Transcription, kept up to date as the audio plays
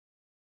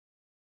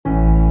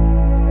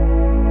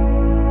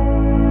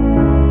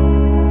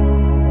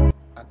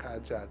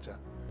acha acha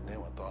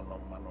na-enweta ọnụ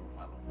mmanụ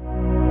mmanụ.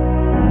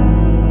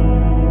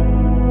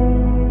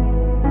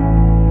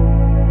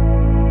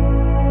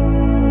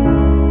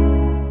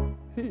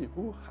 He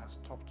who has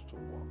stopped to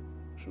work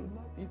should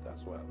not eat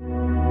as well.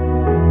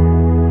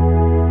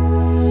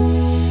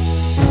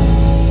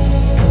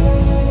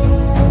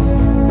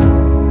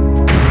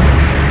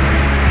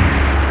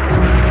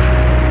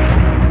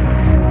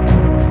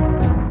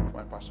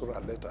 My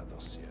pastoral letter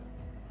this year,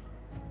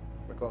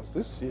 because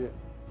this year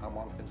I'm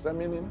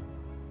examining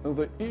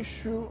the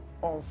issue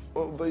of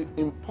the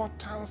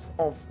importance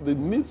of the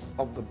needs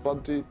of the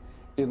body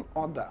in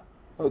order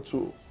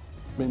to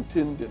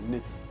maintain the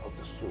needs of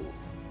the soul.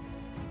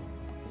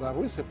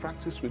 There is a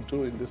practice we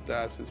do in this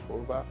diocese for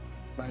over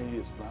 9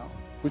 years now,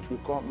 which we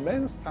call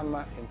mens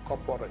sana in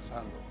corpore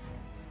sano,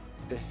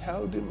 a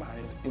healthy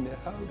mind in a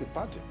healthy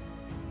body.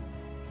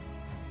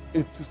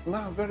 It is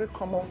now very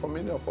common for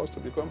many of us to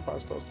become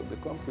pastors, to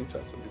become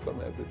preachers, to become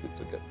everything,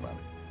 to get married.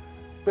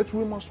 But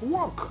we must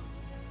work.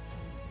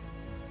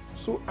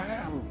 So I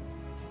am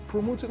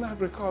promoting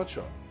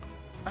agriculture.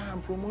 I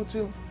am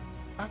promoting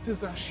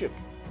artisanship.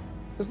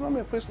 It's not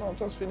a question of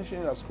just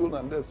finishing your school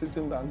and then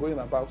sitting down going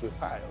about with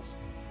files.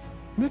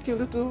 Make a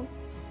little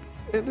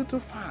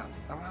farm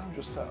around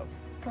yourself.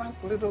 Plant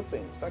little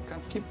things that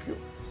can keep you.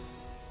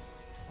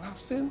 We have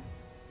seen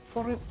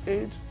foreign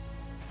aid,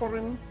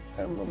 foreign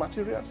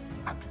materials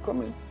are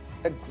becoming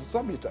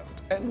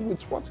exorbitant. And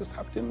with what is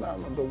happening now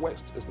in the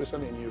West,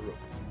 especially in Europe,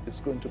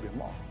 it's going to be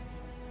more.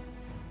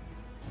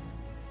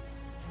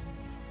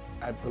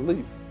 I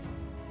believe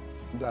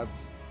that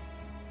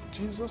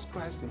Jesus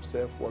Christ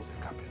himself was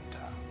a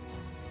carpenter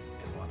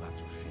in order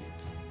to feed.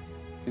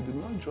 He did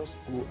not just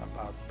go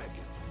about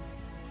begging.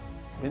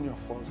 Many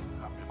of us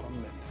have become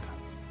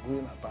mendicants,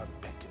 going about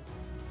begging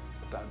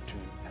without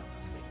doing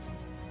anything.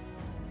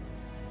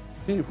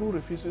 He who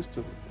refuses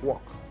to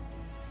work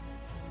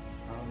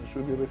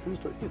should be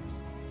refused to eat.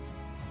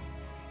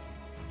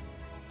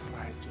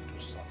 Try to do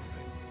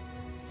something.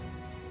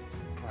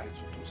 Try to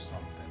do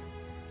something.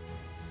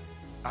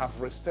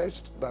 I've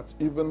researched that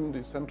even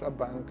the central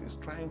bank is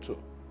trying to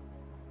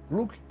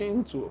look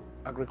into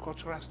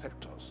agricultural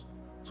sectors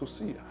to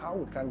see how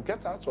we can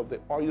get out of the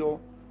oil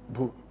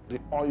boom, the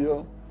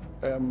oil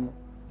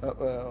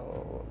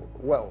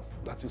wealth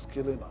that is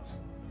killing us,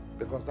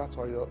 because that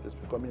oil is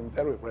becoming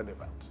very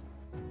relevant.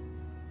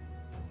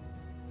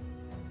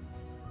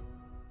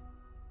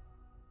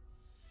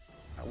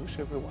 I wish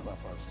every one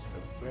of us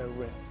a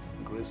very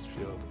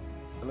grace-filled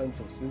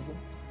Lenten season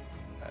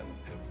and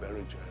a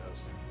very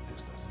joyous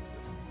Easter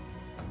season.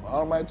 And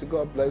Almighty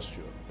God bless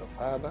you, the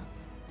Father,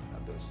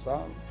 and the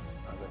Son,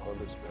 and the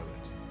Holy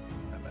Spirit.